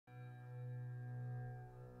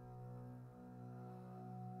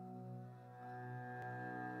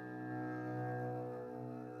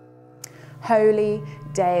Holy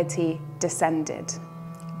Deity Descended,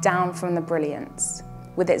 down from the brilliance,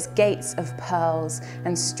 with its gates of pearls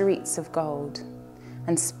and streets of gold,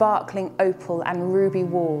 and sparkling opal and ruby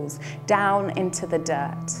walls, down into the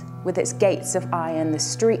dirt, with its gates of iron, the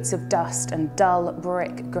streets of dust and dull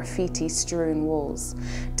brick graffiti-strewn walls.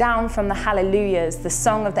 Down from the hallelujahs, the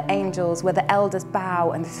song of the angels, where the elders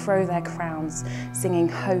bow and throw their crowns, singing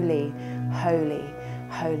holy, holy,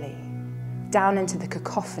 holy. Down into the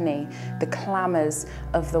cacophony, the clamours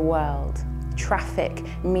of the world. Traffic,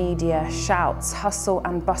 media, shouts, hustle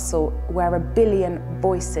and bustle, where a billion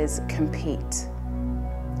voices compete.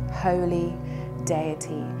 Holy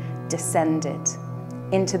Deity descended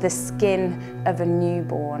into the skin of a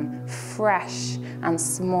newborn, fresh and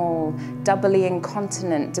small, doubly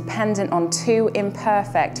incontinent, dependent on two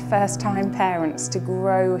imperfect first-time parents to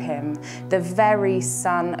grow him, the very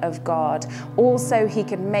Son of God, also he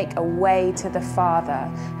could make a way to the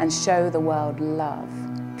Father and show the world love.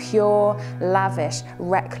 Pure, lavish,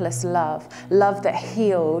 reckless love. Love that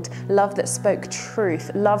healed, love that spoke truth,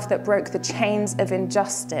 love that broke the chains of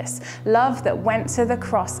injustice, love that went to the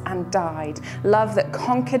cross and died, love that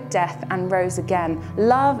conquered death and rose again,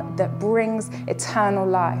 love that brings eternal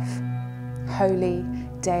life. Holy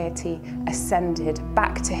Deity ascended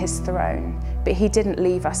back to his throne, but he didn't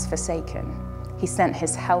leave us forsaken. He sent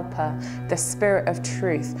his helper, the Spirit of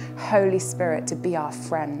truth, Holy Spirit, to be our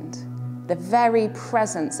friend. The very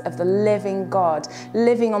presence of the living God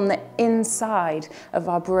living on the inside of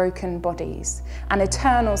our broken bodies. An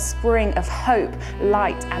eternal spring of hope,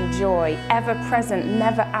 light and joy, ever present,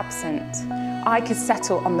 never absent. I could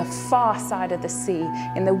settle on the far side of the sea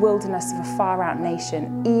in the wilderness of a far out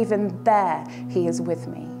nation. Even there, he is with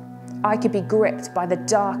me. I could be gripped by the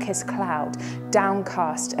darkest cloud,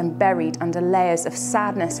 downcast and buried under layers of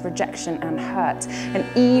sadness, rejection and hurt. And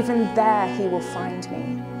even there, he will find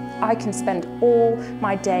me. I can spend all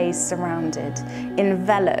my days surrounded,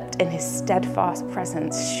 enveloped in his steadfast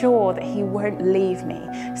presence, sure that he won't leave me,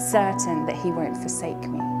 certain that he won't forsake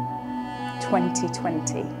me.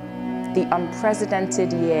 2020, the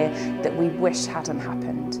unprecedented year that we wish hadn't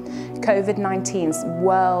happened. COVID-19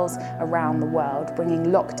 whirls around the world,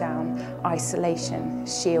 bringing lockdown, isolation,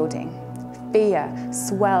 shielding. Fear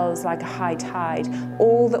swells like a high tide.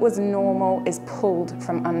 All that was normal is pulled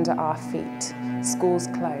from under our feet. Schools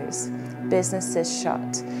close, businesses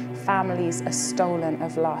shut, families are stolen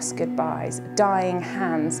of last goodbyes, dying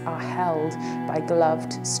hands are held by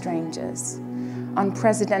gloved strangers.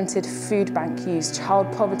 Unprecedented food bank use,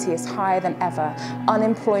 child poverty is higher than ever,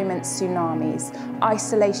 unemployment tsunamis,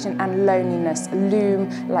 isolation and loneliness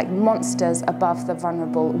loom like monsters above the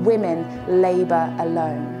vulnerable, women labour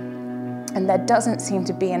alone. And there doesn't seem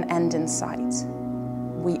to be an end in sight.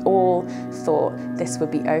 We all thought this would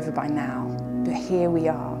be over by now, but here we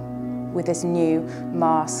are with this new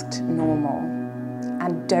masked normal.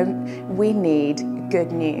 And don't we need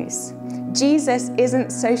good news? Jesus isn't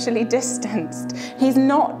socially distanced. He's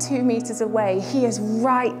not 2 meters away. He is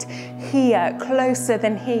right here, closer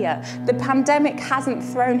than here. The pandemic hasn't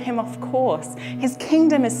thrown him off course. His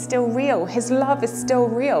kingdom is still real. His love is still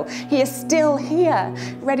real. He is still here,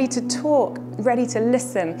 ready to talk, ready to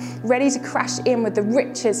listen, ready to crash in with the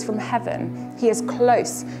riches from heaven. He is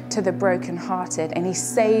close to the brokenhearted, and he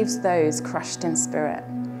saves those crushed in spirit.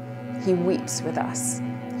 He weeps with us.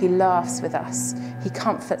 He laughs with us, he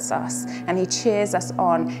comforts us, and he cheers us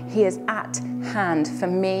on. He is at hand for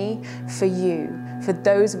me, for you, for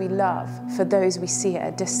those we love, for those we see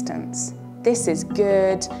at a distance. This is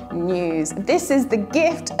good news. This is the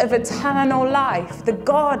gift of eternal life, the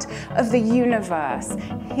God of the universe,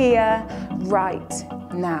 here, right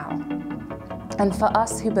now. And for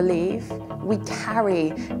us who believe, we carry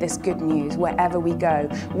this good news wherever we go.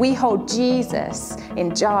 We hold Jesus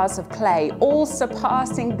in jars of clay, all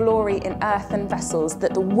surpassing glory in earthen vessels,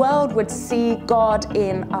 that the world would see God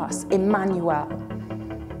in us, Emmanuel.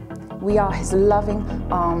 We are his loving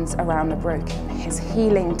arms around the broken, his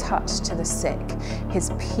healing touch to the sick, his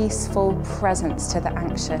peaceful presence to the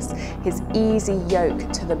anxious, his easy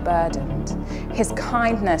yoke to the burdened, his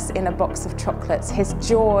kindness in a box of chocolates, his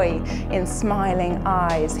joy in smiling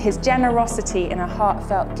eyes, his generosity in a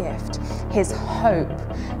heartfelt gift, his hope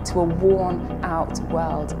to a worn-out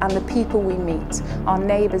world. And the people we meet, our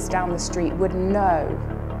neighbours down the street, would know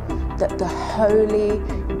that the holy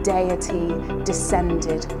Deity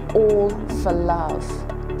descended all for love,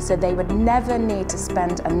 so they would never need to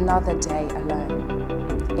spend another day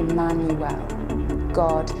alone. Emmanuel,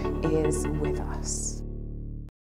 God is with us.